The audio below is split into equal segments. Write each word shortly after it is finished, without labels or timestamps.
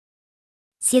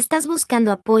Si estás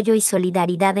buscando apoyo y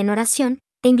solidaridad en oración,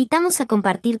 te invitamos a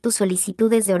compartir tus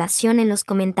solicitudes de oración en los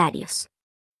comentarios.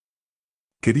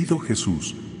 Querido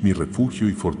Jesús, mi refugio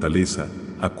y fortaleza,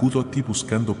 acudo a ti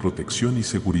buscando protección y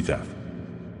seguridad.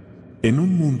 En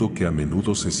un mundo que a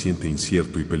menudo se siente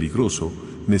incierto y peligroso,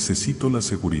 necesito la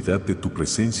seguridad de tu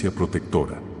presencia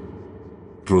protectora.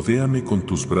 Rodéame con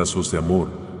tus brazos de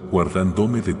amor,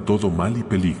 guardándome de todo mal y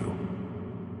peligro.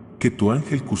 Que tu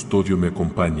ángel custodio me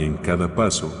acompañe en cada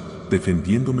paso,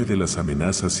 defendiéndome de las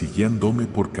amenazas y guiándome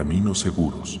por caminos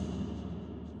seguros.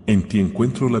 En ti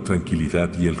encuentro la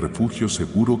tranquilidad y el refugio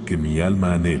seguro que mi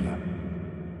alma anhela.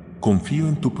 Confío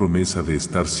en tu promesa de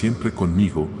estar siempre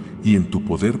conmigo y en tu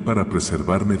poder para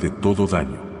preservarme de todo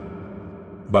daño.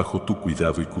 Bajo tu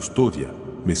cuidado y custodia,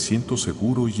 me siento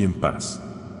seguro y en paz.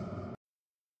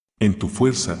 En tu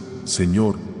fuerza,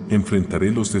 Señor,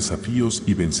 enfrentaré los desafíos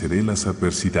y venceré las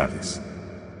adversidades.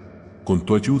 Con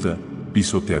tu ayuda,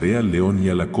 pisotearé al león y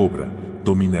a la cobra,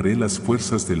 dominaré las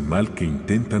fuerzas del mal que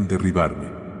intentan derribarme.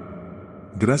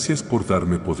 Gracias por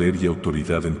darme poder y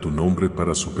autoridad en tu nombre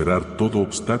para superar todo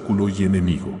obstáculo y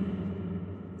enemigo.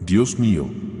 Dios mío,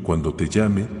 cuando te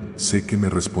llame, sé que me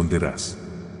responderás.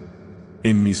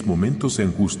 En mis momentos de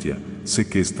angustia, sé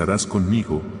que estarás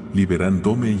conmigo,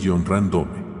 liberándome y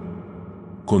honrándome.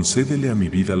 Concédele a mi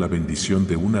vida la bendición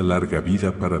de una larga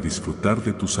vida para disfrutar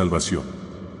de tu salvación.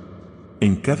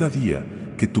 En cada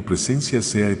día, que tu presencia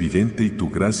sea evidente y tu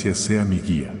gracia sea mi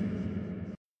guía.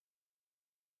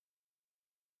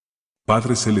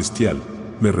 Padre Celestial,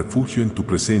 me refugio en tu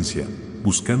presencia,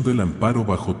 buscando el amparo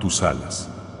bajo tus alas.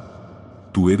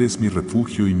 Tú eres mi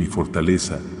refugio y mi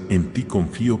fortaleza, en ti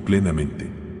confío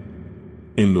plenamente.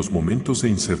 En los momentos de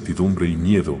incertidumbre y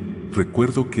miedo,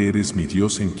 recuerdo que eres mi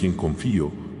Dios en quien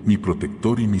confío, mi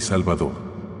protector y mi salvador.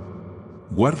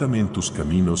 Guárdame en tus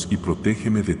caminos y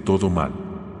protégeme de todo mal.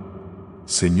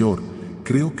 Señor,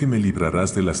 creo que me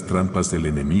librarás de las trampas del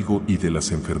enemigo y de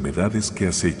las enfermedades que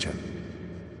acechan.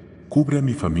 Cubre a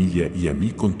mi familia y a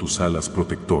mí con tus alas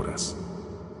protectoras.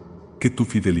 Que tu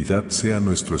fidelidad sea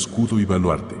nuestro escudo y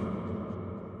baluarte.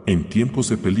 En tiempos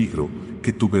de peligro,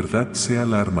 que tu verdad sea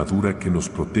la armadura que nos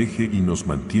protege y nos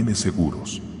mantiene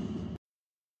seguros.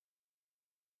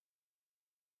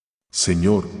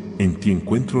 Señor, en ti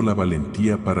encuentro la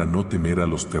valentía para no temer a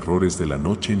los terrores de la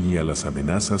noche ni a las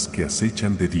amenazas que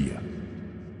acechan de día.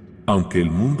 Aunque el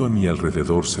mundo a mi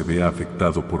alrededor se vea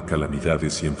afectado por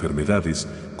calamidades y enfermedades,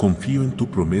 confío en tu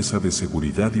promesa de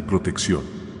seguridad y protección.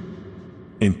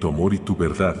 En tu amor y tu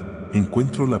verdad,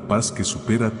 encuentro la paz que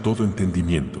supera todo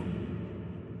entendimiento.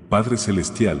 Padre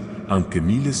Celestial, aunque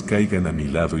miles caigan a mi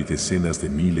lado y decenas de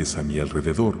miles a mi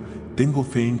alrededor, tengo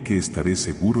fe en que estaré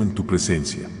seguro en tu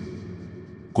presencia.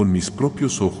 Con mis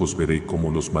propios ojos veré cómo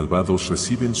los malvados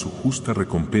reciben su justa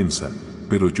recompensa,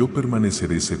 pero yo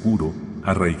permaneceré seguro,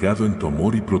 arraigado en tu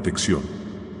amor y protección.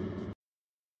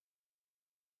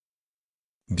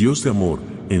 Dios de amor,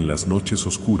 en las noches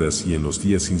oscuras y en los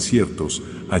días inciertos,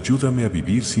 ayúdame a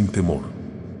vivir sin temor.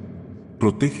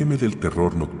 Protégeme del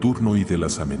terror nocturno y de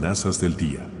las amenazas del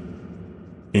día.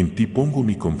 En ti pongo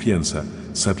mi confianza,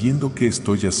 sabiendo que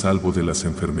estoy a salvo de las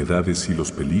enfermedades y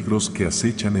los peligros que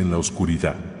acechan en la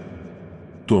oscuridad.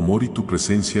 Tu amor y tu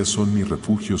presencia son mi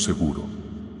refugio seguro.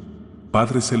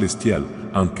 Padre Celestial,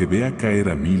 aunque vea caer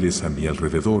a miles a mi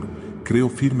alrededor, creo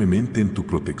firmemente en tu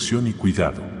protección y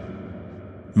cuidado.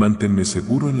 Manténme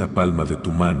seguro en la palma de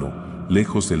tu mano,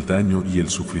 lejos del daño y el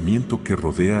sufrimiento que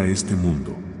rodea a este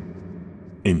mundo.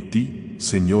 En ti,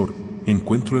 Señor,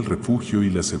 encuentro el refugio y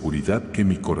la seguridad que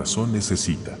mi corazón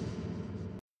necesita.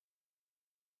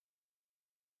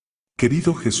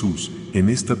 Querido Jesús, en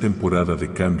esta temporada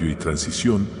de cambio y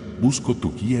transición, busco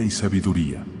tu guía y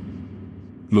sabiduría.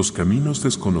 Los caminos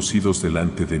desconocidos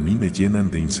delante de mí me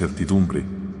llenan de incertidumbre,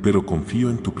 pero confío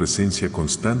en tu presencia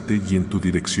constante y en tu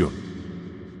dirección.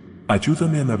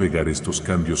 Ayúdame a navegar estos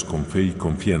cambios con fe y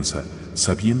confianza,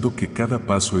 sabiendo que cada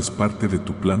paso es parte de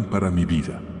tu plan para mi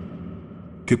vida.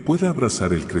 Que pueda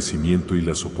abrazar el crecimiento y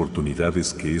las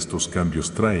oportunidades que estos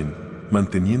cambios traen,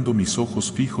 manteniendo mis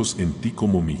ojos fijos en ti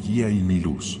como mi guía y mi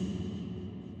luz.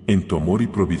 En tu amor y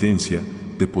providencia,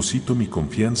 deposito mi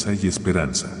confianza y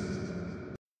esperanza.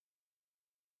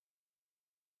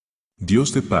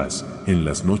 Dios de paz, en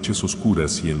las noches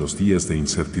oscuras y en los días de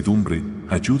incertidumbre,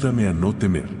 ayúdame a no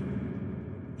temer.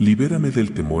 Libérame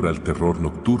del temor al terror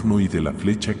nocturno y de la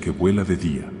flecha que vuela de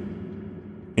día.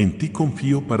 En ti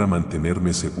confío para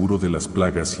mantenerme seguro de las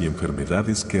plagas y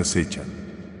enfermedades que acechan.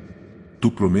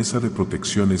 Tu promesa de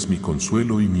protección es mi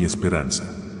consuelo y mi esperanza.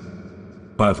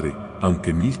 Padre,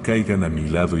 aunque 1000 caigan a mi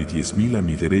lado y 10.000 a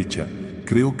mi derecha,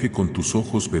 creo que con tus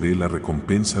ojos veré la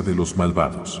recompensa de los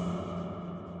malvados.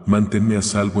 Manténme a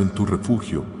salvo en tu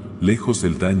refugio, lejos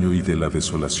del daño y de la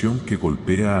desolación que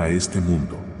golpea a este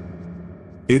mundo.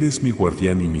 Eres mi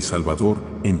guardián y mi salvador,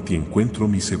 en ti encuentro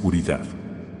mi seguridad.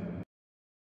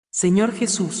 Señor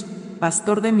Jesús,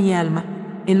 pastor de mi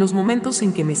alma, en los momentos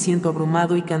en que me siento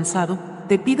abrumado y cansado,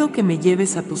 te pido que me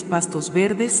lleves a tus pastos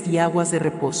verdes y aguas de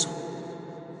reposo.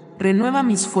 Renueva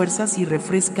mis fuerzas y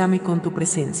refréscame con tu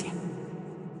presencia.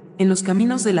 En los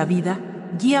caminos de la vida,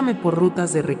 guíame por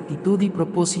rutas de rectitud y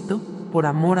propósito, por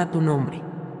amor a tu nombre.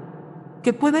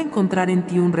 Que pueda encontrar en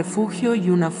ti un refugio y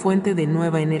una fuente de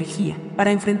nueva energía,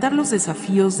 para enfrentar los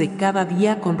desafíos de cada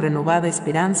día con renovada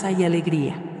esperanza y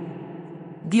alegría.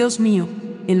 Dios mío,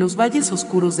 en los valles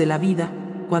oscuros de la vida,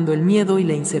 cuando el miedo y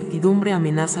la incertidumbre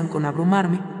amenazan con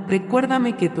abrumarme,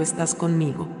 recuérdame que tú estás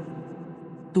conmigo.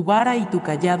 Tu vara y tu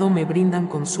cayado me brindan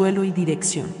consuelo y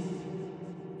dirección.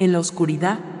 En la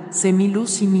oscuridad, sé mi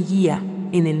luz y mi guía,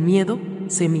 en el miedo,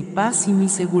 sé mi paz y mi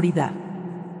seguridad.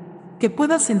 Que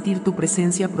pueda sentir tu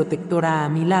presencia protectora a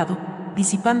mi lado,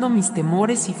 disipando mis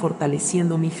temores y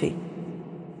fortaleciendo mi fe.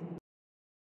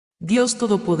 Dios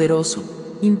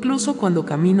Todopoderoso, incluso cuando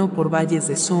camino por valles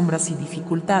de sombras y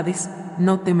dificultades,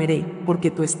 no temeré,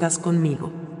 porque tú estás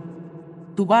conmigo.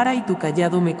 Tu vara y tu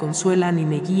cayado me consuelan y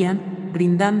me guían,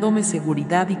 brindándome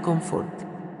seguridad y confort.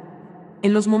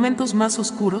 En los momentos más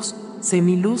oscuros, sé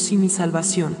mi luz y mi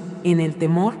salvación, en el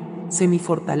temor, sé mi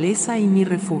fortaleza y mi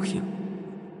refugio.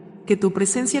 Que tu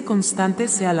presencia constante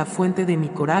sea la fuente de mi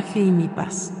coraje y mi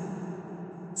paz.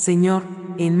 Señor,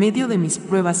 en medio de mis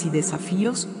pruebas y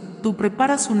desafíos, tú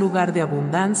preparas un lugar de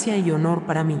abundancia y honor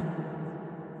para mí.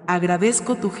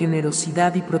 Agradezco tu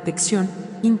generosidad y protección,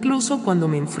 incluso cuando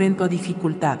me enfrento a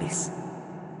dificultades.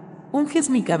 Unges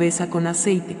mi cabeza con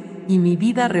aceite, y mi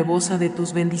vida rebosa de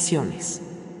tus bendiciones.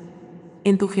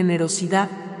 En tu generosidad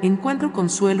encuentro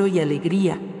consuelo y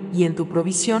alegría, y en tu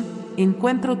provisión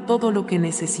encuentro todo lo que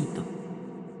necesito.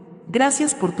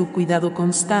 Gracias por tu cuidado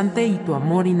constante y tu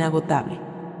amor inagotable.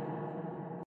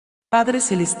 Padre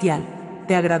Celestial,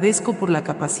 te agradezco por la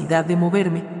capacidad de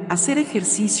moverme, hacer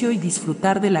ejercicio y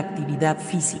disfrutar de la actividad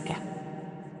física.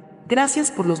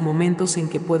 Gracias por los momentos en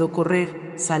que puedo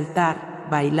correr, saltar,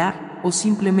 bailar o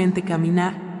simplemente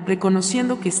caminar,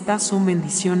 reconociendo que estas son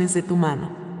bendiciones de tu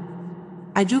mano.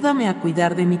 Ayúdame a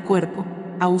cuidar de mi cuerpo,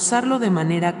 a usarlo de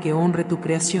manera que honre tu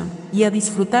creación y a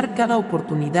disfrutar cada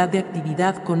oportunidad de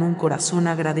actividad con un corazón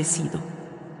agradecido.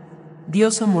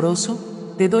 Dios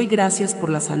amoroso, te doy gracias por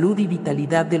la salud y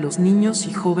vitalidad de los niños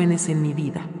y jóvenes en mi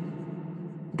vida.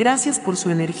 Gracias por su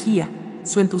energía,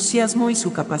 su entusiasmo y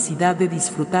su capacidad de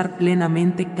disfrutar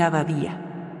plenamente cada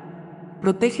día.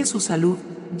 Protege su salud,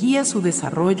 guía su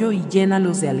desarrollo y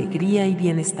llénalos de alegría y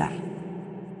bienestar.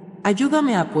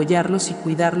 Ayúdame a apoyarlos y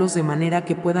cuidarlos de manera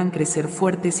que puedan crecer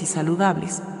fuertes y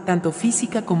saludables, tanto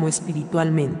física como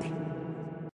espiritualmente.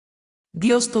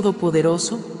 Dios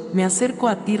Todopoderoso, me acerco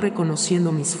a ti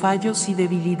reconociendo mis fallos y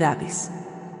debilidades.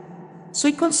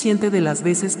 Soy consciente de las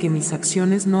veces que mis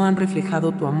acciones no han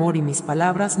reflejado tu amor y mis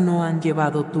palabras no han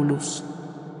llevado tu luz.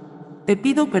 Te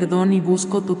pido perdón y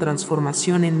busco tu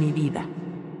transformación en mi vida.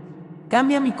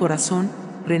 Cambia mi corazón,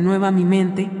 renueva mi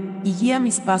mente y guía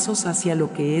mis pasos hacia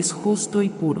lo que es justo y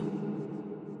puro.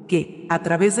 Que, a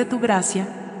través de tu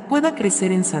gracia, pueda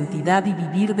crecer en santidad y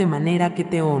vivir de manera que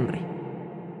te honre.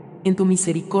 En tu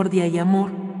misericordia y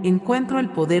amor, encuentro el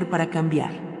poder para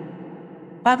cambiar.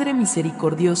 Padre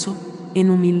misericordioso, en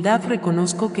humildad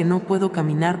reconozco que no puedo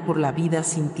caminar por la vida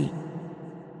sin ti.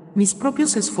 Mis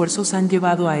propios esfuerzos han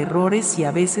llevado a errores y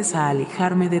a veces a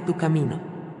alejarme de tu camino.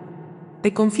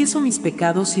 Te confieso mis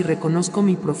pecados y reconozco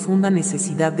mi profunda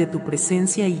necesidad de tu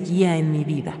presencia y guía en mi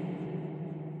vida.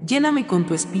 Lléname con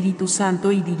tu Espíritu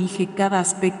Santo y dirige cada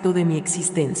aspecto de mi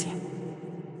existencia.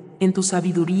 En tu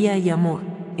sabiduría y amor,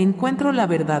 encuentro la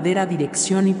verdadera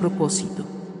dirección y propósito.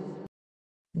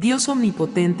 Dios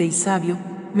omnipotente y sabio,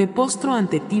 me postro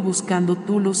ante ti buscando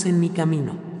tu luz en mi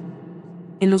camino.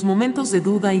 En los momentos de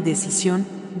duda y decisión,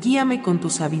 guíame con tu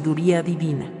sabiduría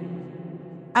divina.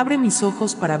 Abre mis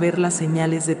ojos para ver las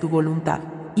señales de tu voluntad,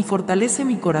 y fortalece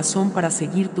mi corazón para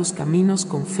seguir tus caminos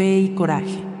con fe y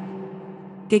coraje.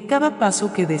 Que cada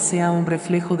paso que dé sea un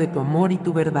reflejo de tu amor y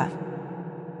tu verdad.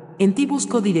 En ti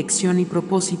busco dirección y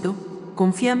propósito,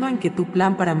 confiando en que tu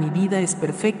plan para mi vida es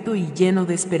perfecto y lleno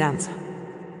de esperanza.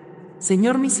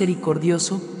 Señor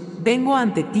misericordioso, vengo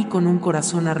ante ti con un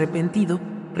corazón arrepentido,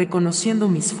 reconociendo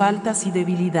mis faltas y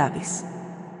debilidades.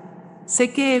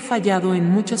 Sé que he fallado en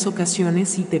muchas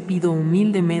ocasiones y te pido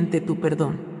humildemente tu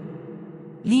perdón.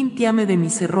 Límpiame de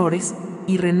mis errores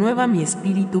y renueva mi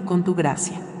espíritu con tu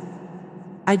gracia.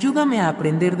 Ayúdame a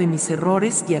aprender de mis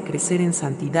errores y a crecer en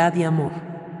santidad y amor.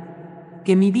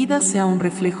 Que mi vida sea un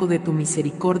reflejo de tu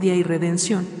misericordia y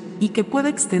redención, y que pueda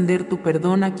extender tu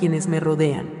perdón a quienes me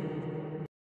rodean.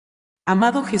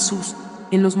 Amado Jesús,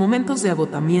 en los momentos de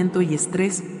agotamiento y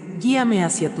estrés, guíame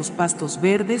hacia tus pastos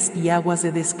verdes y aguas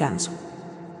de descanso.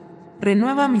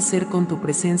 Renueva mi ser con tu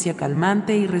presencia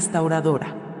calmante y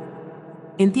restauradora.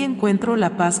 En ti encuentro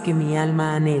la paz que mi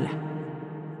alma anhela.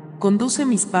 Conduce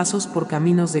mis pasos por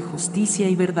caminos de justicia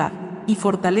y verdad, y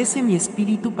fortalece mi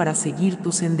espíritu para seguir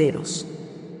tus senderos.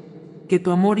 Que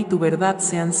tu amor y tu verdad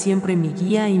sean siempre mi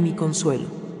guía y mi consuelo.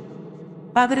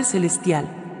 Padre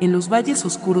Celestial, en los valles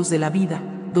oscuros de la vida,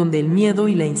 donde el miedo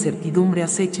y la incertidumbre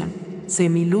acechan, sé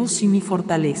mi luz y mi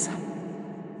fortaleza.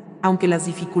 Aunque las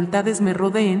dificultades me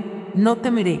rodeen, no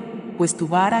temeré, pues tu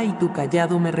vara y tu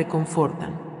cayado me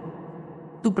reconfortan.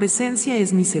 Tu presencia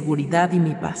es mi seguridad y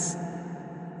mi paz.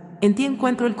 En ti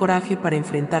encuentro el coraje para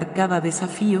enfrentar cada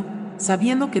desafío,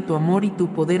 sabiendo que tu amor y tu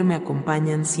poder me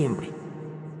acompañan siempre.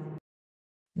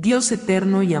 Dios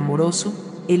eterno y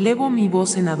amoroso, elevo mi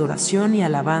voz en adoración y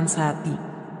alabanza a ti.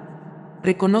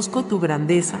 Reconozco tu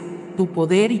grandeza, tu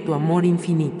poder y tu amor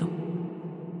infinito.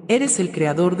 Eres el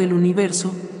creador del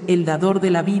universo, el dador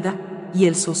de la vida y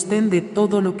el sostén de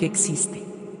todo lo que existe.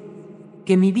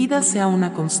 Que mi vida sea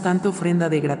una constante ofrenda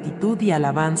de gratitud y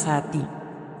alabanza a ti.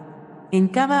 En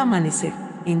cada amanecer,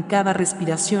 en cada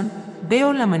respiración,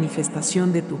 veo la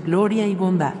manifestación de tu gloria y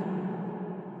bondad.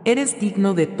 Eres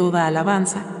digno de toda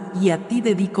alabanza, y a ti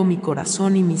dedico mi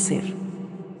corazón y mi ser.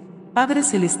 Padre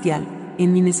Celestial,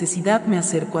 en mi necesidad me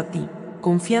acerco a ti,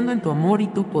 confiando en tu amor y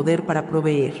tu poder para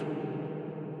proveer.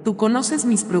 Tú conoces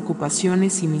mis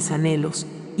preocupaciones y mis anhelos,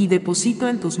 y deposito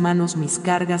en tus manos mis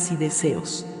cargas y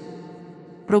deseos.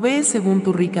 Provee según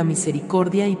tu rica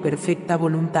misericordia y perfecta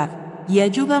voluntad, y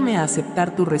ayúdame a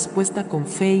aceptar tu respuesta con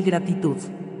fe y gratitud.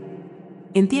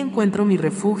 En ti encuentro mi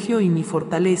refugio y mi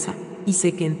fortaleza, y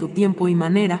sé que en tu tiempo y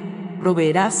manera,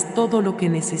 proveerás todo lo que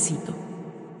necesito.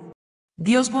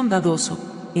 Dios bondadoso,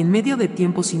 en medio de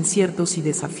tiempos inciertos y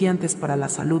desafiantes para la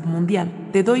salud mundial,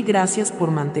 te doy gracias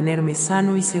por mantenerme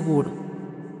sano y seguro.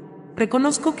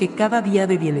 Reconozco que cada día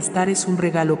de bienestar es un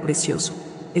regalo precioso,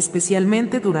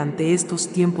 especialmente durante estos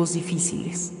tiempos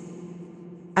difíciles.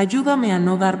 Ayúdame a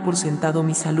no dar por sentado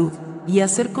mi salud y a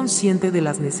ser consciente de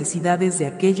las necesidades de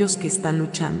aquellos que están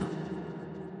luchando.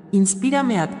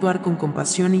 Inspírame a actuar con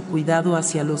compasión y cuidado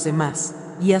hacia los demás,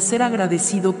 y a ser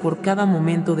agradecido por cada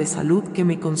momento de salud que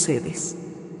me concedes.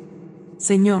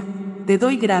 Señor, te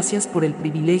doy gracias por el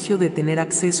privilegio de tener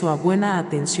acceso a buena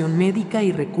atención médica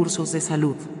y recursos de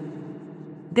salud.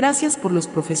 Gracias por los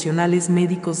profesionales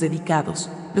médicos dedicados,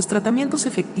 los tratamientos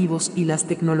efectivos y las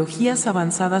tecnologías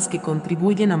avanzadas que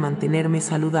contribuyen a mantenerme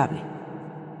saludable.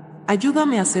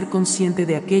 Ayúdame a ser consciente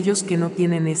de aquellos que no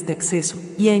tienen este acceso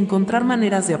y a encontrar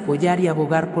maneras de apoyar y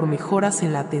abogar por mejoras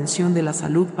en la atención de la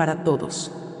salud para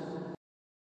todos.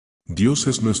 Dios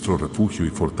es nuestro refugio y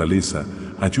fortaleza,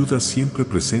 ayuda siempre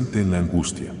presente en la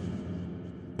angustia.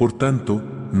 Por tanto,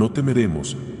 no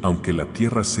temeremos, aunque la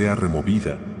tierra sea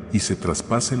removida y se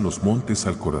traspasen los montes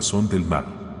al corazón del mar.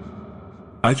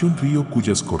 Hay un río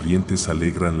cuyas corrientes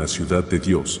alegran la ciudad de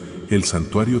Dios, el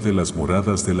santuario de las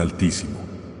moradas del Altísimo.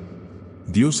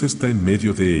 Dios está en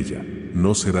medio de ella,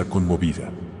 no será conmovida.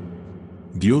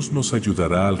 Dios nos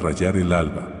ayudará al rayar el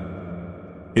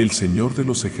alba. El Señor de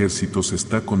los ejércitos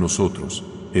está con nosotros,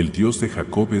 el Dios de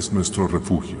Jacob es nuestro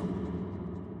refugio.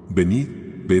 Venid,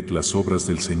 ved las obras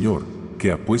del Señor,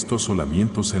 que ha puesto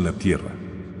asolamientos en la tierra.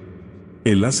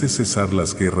 Él hace cesar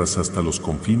las guerras hasta los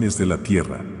confines de la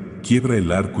tierra, quiebra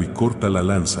el arco y corta la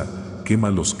lanza, quema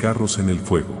los carros en el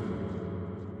fuego.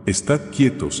 Estad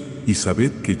quietos, y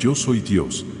sabed que yo soy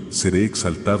Dios, seré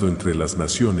exaltado entre las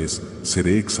naciones,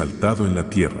 seré exaltado en la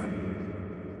tierra.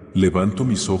 Levanto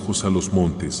mis ojos a los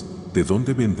montes, ¿de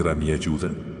dónde vendrá mi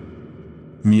ayuda?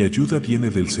 Mi ayuda viene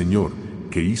del Señor,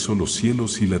 que hizo los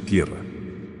cielos y la tierra.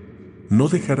 No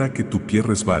dejará que tu pie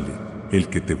resbale, el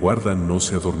que te guarda no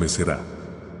se adormecerá.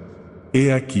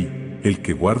 He aquí, el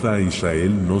que guarda a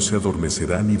Israel no se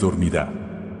adormecerá ni dormirá.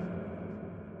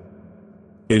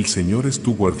 El Señor es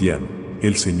tu guardián,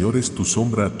 el Señor es tu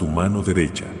sombra a tu mano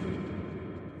derecha.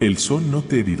 El sol no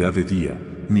te herirá de día,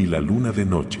 ni la luna de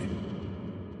noche.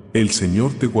 El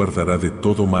Señor te guardará de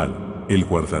todo mal, Él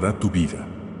guardará tu vida.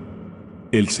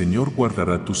 El Señor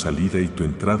guardará tu salida y tu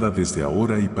entrada desde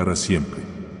ahora y para siempre.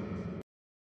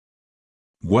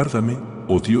 Guárdame,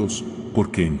 oh Dios,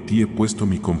 porque en ti he puesto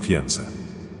mi confianza.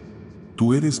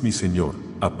 Tú eres mi Señor,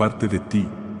 aparte de ti,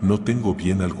 no tengo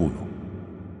bien alguno.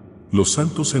 Los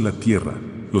santos en la tierra,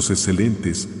 los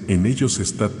excelentes, en ellos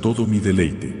está todo mi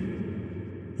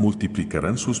deleite.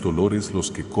 Multiplicarán sus dolores los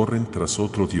que corren tras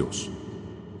otro Dios.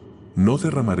 No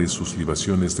derramaré sus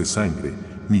libaciones de sangre,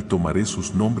 ni tomaré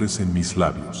sus nombres en mis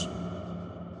labios.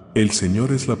 El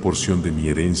Señor es la porción de mi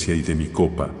herencia y de mi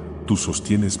copa, tú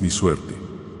sostienes mi suerte.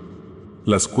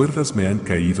 Las cuerdas me han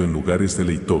caído en lugares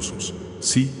deleitosos,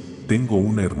 sí, tengo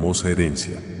una hermosa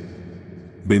herencia.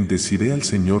 Bendeciré al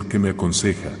Señor que me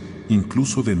aconseja,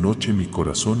 incluso de noche mi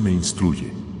corazón me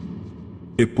instruye.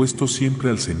 He puesto siempre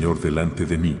al Señor delante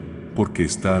de mí, porque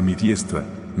está a mi diestra,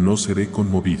 no seré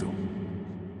conmovido.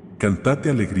 Cantad de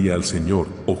alegría al Señor,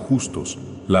 oh justos,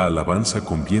 la alabanza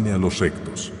conviene a los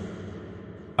rectos.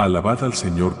 Alabad al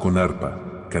Señor con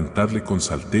arpa, cantadle con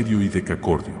salterio y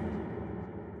decacordio.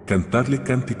 Cantadle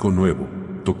cántico nuevo,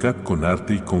 tocad con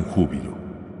arte y con júbilo.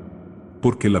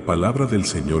 Porque la palabra del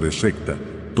Señor es recta,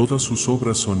 todas sus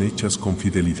obras son hechas con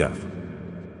fidelidad.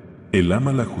 Él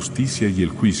ama la justicia y el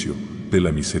juicio, de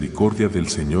la misericordia del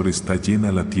Señor está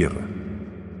llena la tierra.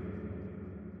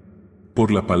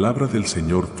 Por la palabra del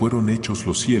Señor fueron hechos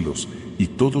los cielos, y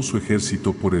todo su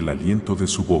ejército por el aliento de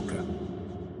su boca.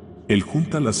 Él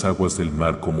junta las aguas del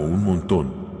mar como un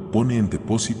montón, pone en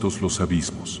depósitos los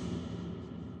abismos.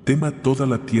 Tema toda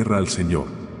la tierra al Señor,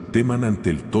 teman ante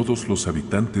él todos los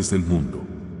habitantes del mundo.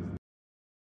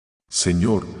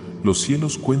 Señor, los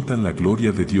cielos cuentan la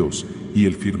gloria de Dios, y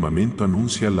el firmamento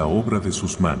anuncia la obra de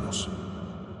sus manos.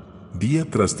 Día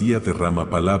tras día derrama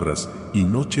palabras, y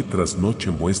noche tras noche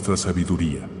muestra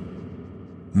sabiduría.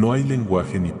 No hay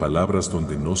lenguaje ni palabras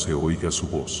donde no se oiga su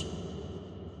voz.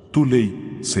 Tu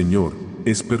ley, Señor,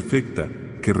 es perfecta,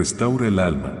 que restaura el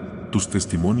alma, tus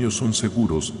testimonios son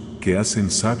seguros, que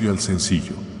hacen sabio al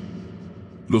sencillo.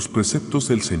 Los preceptos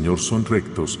del Señor son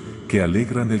rectos, que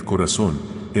alegran el corazón,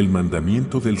 el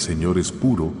mandamiento del Señor es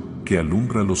puro, que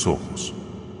alumbra los ojos.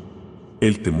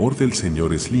 El temor del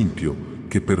Señor es limpio,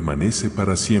 que permanece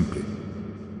para siempre.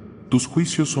 Tus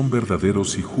juicios son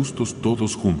verdaderos y justos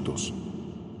todos juntos.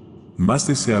 Más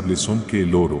deseables son que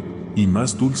el oro, y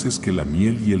más dulces que la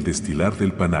miel y el destilar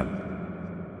del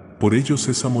panal. Por ellos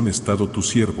es amonestado tu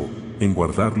siervo, en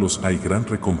guardarlos hay gran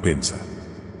recompensa.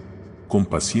 Con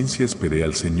paciencia esperé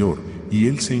al Señor, y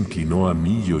Él se inclinó a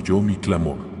mí y oyó mi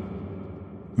clamor.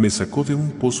 Me sacó de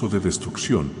un pozo de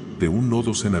destrucción, de un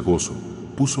lodo cenagoso,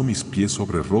 puso mis pies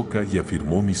sobre roca y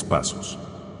afirmó mis pasos.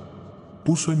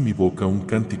 Puso en mi boca un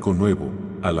cántico nuevo,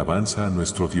 alabanza a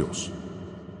nuestro Dios.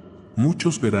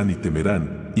 Muchos verán y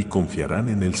temerán, y confiarán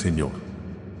en el Señor.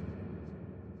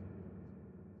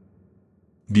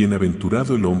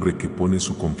 Bienaventurado el hombre que pone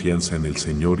su confianza en el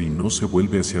Señor y no se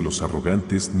vuelve hacia los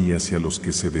arrogantes ni hacia los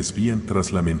que se desvían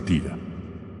tras la mentira.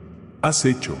 Has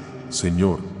hecho,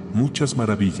 Señor, muchas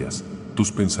maravillas,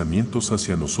 tus pensamientos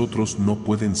hacia nosotros no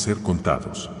pueden ser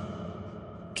contados.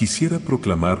 Quisiera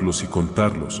proclamarlos y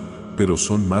contarlos, pero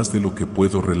son más de lo que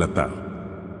puedo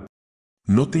relatar.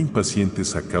 No te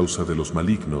impacientes a causa de los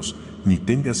malignos, ni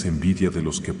tengas envidia de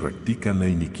los que practican la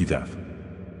iniquidad.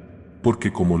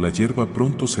 Porque como la hierba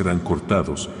pronto serán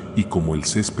cortados, y como el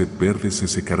césped verde se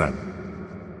secarán.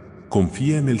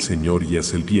 Confía en el Señor y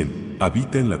haz el bien,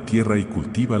 habita en la tierra y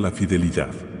cultiva la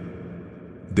fidelidad.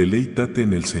 Deleítate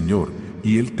en el Señor,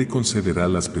 y Él te concederá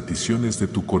las peticiones de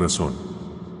tu corazón.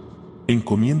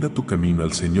 Encomienda tu camino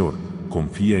al Señor,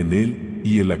 confía en Él,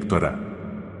 y Él actuará.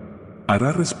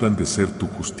 Hará resplandecer tu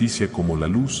justicia como la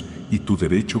luz, y tu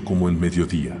derecho como el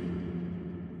mediodía.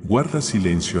 Guarda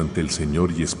silencio ante el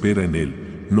Señor y espera en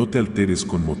Él, no te alteres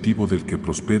con motivo del que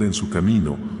prospera en su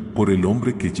camino, por el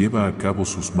hombre que lleva a cabo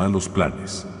sus malos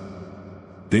planes.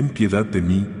 Ten piedad de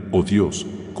mí, oh Dios,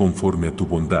 conforme a tu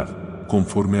bondad,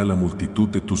 conforme a la multitud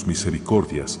de tus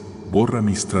misericordias, borra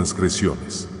mis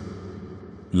transgresiones.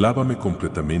 Lávame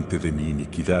completamente de mi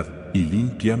iniquidad, y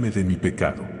límpiame de mi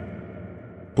pecado.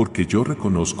 Porque yo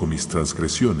reconozco mis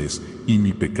transgresiones, y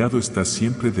mi pecado está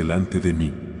siempre delante de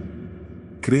mí.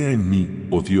 Crea en mí,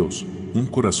 oh Dios, un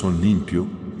corazón limpio,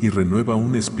 y renueva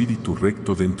un espíritu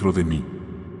recto dentro de mí.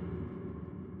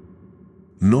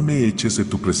 No me eches de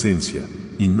tu presencia,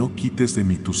 y no quites de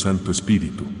mí tu Santo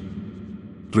Espíritu.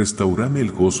 Restaurame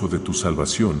el gozo de tu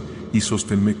salvación, y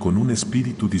sosténme con un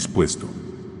espíritu dispuesto.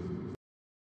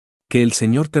 Que el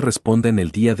Señor te responda en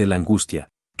el día de la angustia,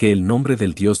 que el nombre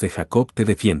del Dios de Jacob te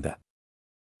defienda.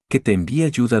 Que te envíe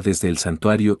ayuda desde el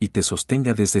santuario y te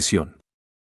sostenga desde Sión.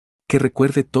 Que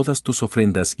recuerde todas tus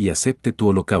ofrendas y acepte tu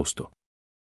holocausto.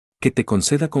 Que te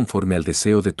conceda conforme al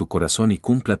deseo de tu corazón y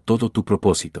cumpla todo tu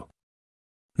propósito.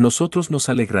 Nosotros nos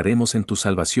alegraremos en tu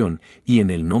salvación, y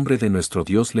en el nombre de nuestro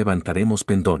Dios levantaremos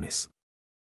pendones.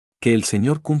 Que el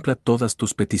Señor cumpla todas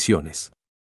tus peticiones.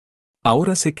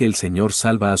 Ahora sé que el Señor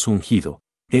salva a su ungido,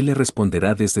 Él le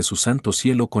responderá desde su santo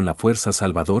cielo con la fuerza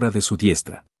salvadora de su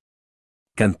diestra.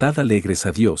 Cantad alegres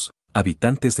a Dios,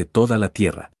 habitantes de toda la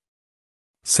tierra.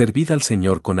 Servid al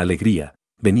Señor con alegría,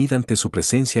 venid ante su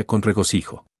presencia con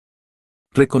regocijo.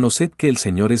 Reconoced que el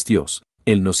Señor es Dios,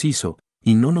 Él nos hizo,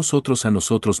 y no nosotros a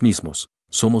nosotros mismos,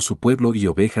 somos su pueblo y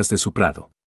ovejas de su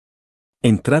prado.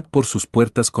 Entrad por sus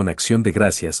puertas con acción de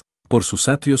gracias, por sus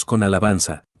atrios con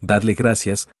alabanza, dadle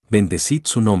gracias, bendecid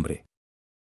su nombre.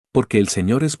 Porque el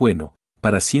Señor es bueno,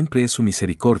 para siempre es su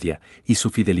misericordia, y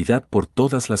su fidelidad por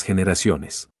todas las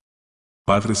generaciones.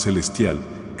 Padre Celestial,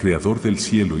 Creador del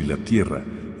cielo y la tierra,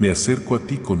 me acerco a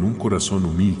ti con un corazón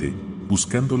humilde,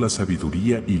 buscando la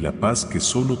sabiduría y la paz que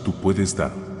solo tú puedes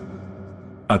dar.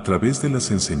 A través de las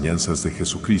enseñanzas de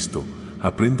Jesucristo,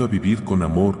 aprendo a vivir con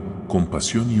amor,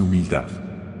 compasión y humildad.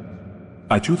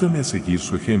 Ayúdame a seguir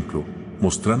su ejemplo,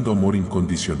 mostrando amor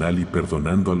incondicional y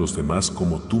perdonando a los demás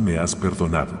como tú me has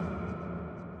perdonado.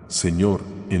 Señor,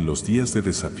 en los días de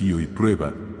desafío y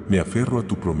prueba, me aferro a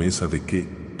tu promesa de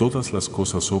que todas las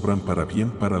cosas obran para bien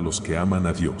para los que aman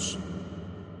a Dios.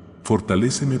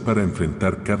 Fortaléceme para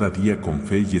enfrentar cada día con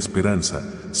fe y esperanza,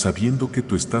 sabiendo que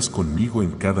tú estás conmigo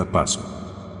en cada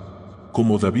paso.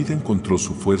 Como David encontró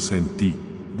su fuerza en ti,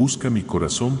 busca mi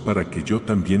corazón para que yo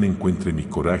también encuentre mi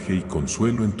coraje y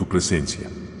consuelo en tu presencia.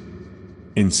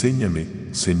 Enséñame,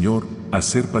 Señor, a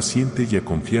ser paciente y a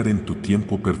confiar en tu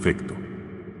tiempo perfecto.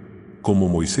 Como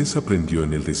Moisés aprendió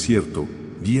en el desierto,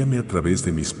 guíame a través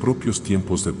de mis propios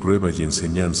tiempos de prueba y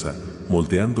enseñanza,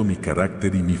 moldeando mi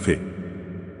carácter y mi fe.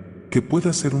 Que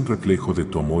pueda ser un reflejo de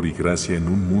tu amor y gracia en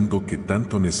un mundo que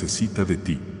tanto necesita de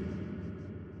ti.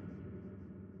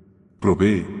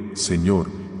 Provee, Señor,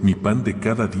 mi pan de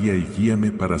cada día y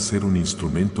guíame para ser un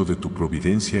instrumento de tu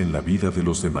providencia en la vida de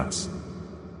los demás.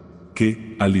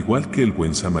 Que, al igual que el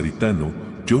buen samaritano,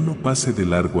 yo no pase de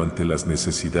largo ante las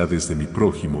necesidades de mi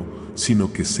prójimo,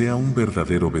 sino que sea un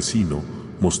verdadero vecino,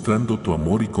 mostrando tu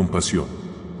amor y compasión.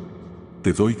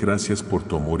 Te doy gracias por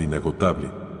tu amor inagotable,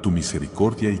 tu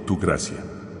misericordia y tu gracia.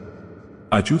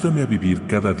 Ayúdame a vivir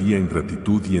cada día en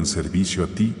gratitud y en servicio a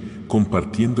ti,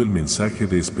 compartiendo el mensaje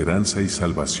de esperanza y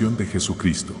salvación de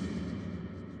Jesucristo.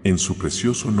 En su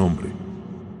precioso nombre.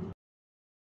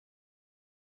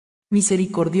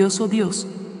 Misericordioso Dios,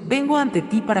 vengo ante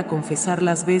ti para confesar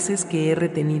las veces que he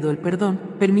retenido el perdón,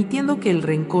 permitiendo que el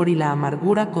rencor y la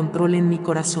amargura controlen mi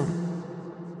corazón.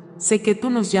 Sé que tú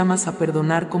nos llamas a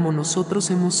perdonar como nosotros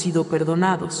hemos sido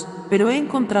perdonados, pero he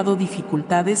encontrado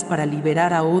dificultades para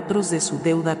liberar a otros de su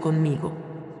deuda conmigo.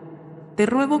 Te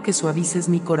ruego que suavices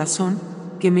mi corazón,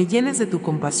 que me llenes de tu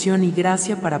compasión y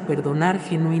gracia para perdonar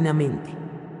genuinamente.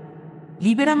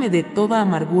 Líbrame de toda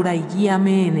amargura y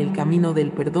guíame en el camino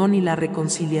del perdón y la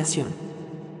reconciliación.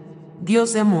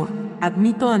 Dios de amor,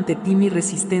 admito ante ti mi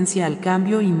resistencia al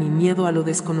cambio y mi miedo a lo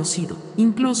desconocido,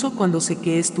 incluso cuando sé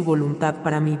que es tu voluntad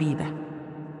para mi vida.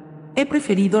 He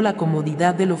preferido la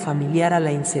comodidad de lo familiar a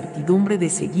la incertidumbre de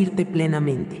seguirte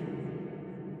plenamente.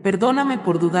 Perdóname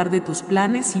por dudar de tus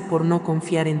planes y por no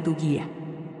confiar en tu guía.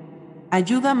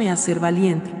 Ayúdame a ser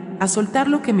valiente, a soltar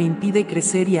lo que me impide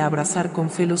crecer y a abrazar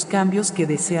con fe los cambios que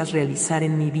deseas realizar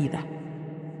en mi vida.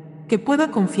 Que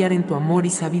pueda confiar en tu amor y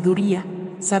sabiduría,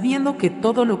 sabiendo que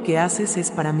todo lo que haces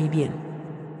es para mi bien.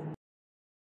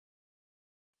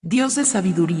 Dios de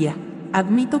sabiduría,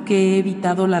 admito que he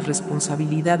evitado las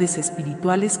responsabilidades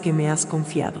espirituales que me has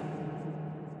confiado.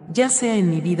 Ya sea en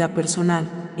mi vida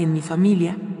personal, en mi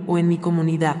familia o en mi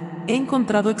comunidad, he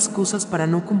encontrado excusas para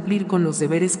no cumplir con los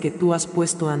deberes que tú has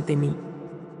puesto ante mí.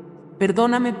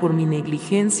 Perdóname por mi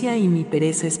negligencia y mi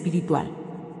pereza espiritual.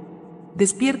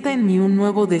 Despierta en mí un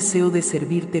nuevo deseo de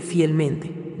servirte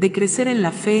fielmente, de crecer en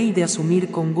la fe y de asumir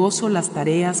con gozo las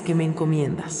tareas que me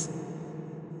encomiendas.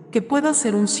 Que pueda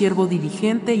ser un siervo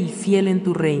diligente y fiel en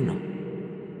tu reino.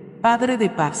 Padre de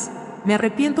paz, me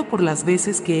arrepiento por las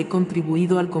veces que he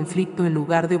contribuido al conflicto en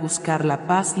lugar de buscar la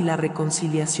paz y la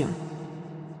reconciliación.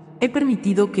 He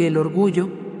permitido que el orgullo,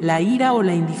 la ira o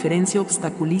la indiferencia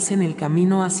obstaculicen el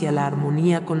camino hacia la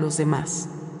armonía con los demás.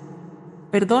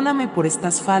 Perdóname por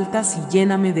estas faltas y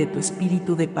lléname de tu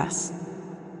espíritu de paz.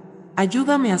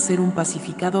 Ayúdame a ser un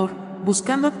pacificador,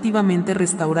 buscando activamente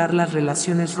restaurar las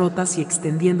relaciones rotas y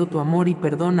extendiendo tu amor y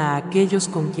perdón a aquellos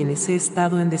con quienes he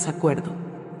estado en desacuerdo.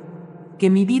 Que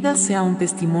mi vida sea un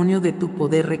testimonio de tu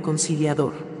poder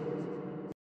reconciliador.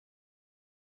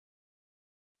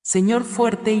 Señor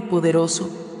fuerte y poderoso,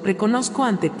 reconozco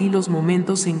ante ti los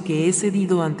momentos en que he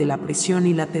cedido ante la presión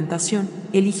y la tentación,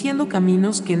 eligiendo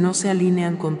caminos que no se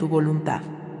alinean con tu voluntad.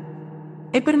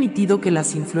 He permitido que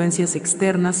las influencias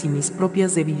externas y mis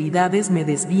propias debilidades me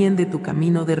desvíen de tu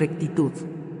camino de rectitud.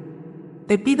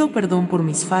 Te pido perdón por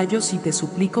mis fallos y te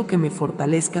suplico que me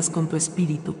fortalezcas con tu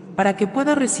espíritu, para que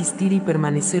pueda resistir y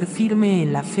permanecer firme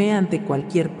en la fe ante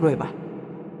cualquier prueba.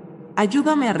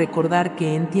 Ayúdame a recordar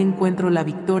que en ti encuentro la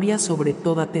victoria sobre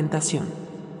toda tentación.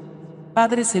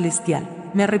 Padre Celestial,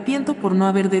 me arrepiento por no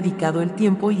haber dedicado el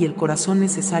tiempo y el corazón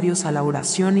necesarios a la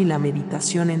oración y la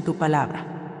meditación en tu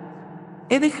palabra.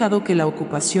 He dejado que la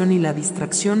ocupación y la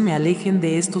distracción me alejen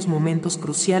de estos momentos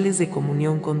cruciales de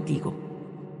comunión contigo.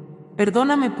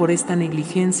 Perdóname por esta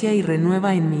negligencia y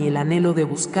renueva en mí el anhelo de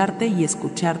buscarte y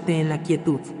escucharte en la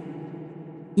quietud.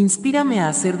 Inspírame a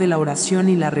hacer de la oración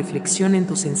y la reflexión en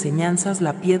tus enseñanzas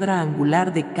la piedra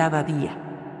angular de cada día.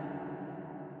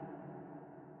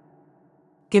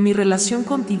 Que mi relación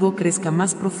contigo crezca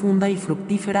más profunda y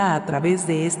fructífera a través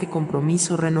de este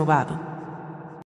compromiso renovado.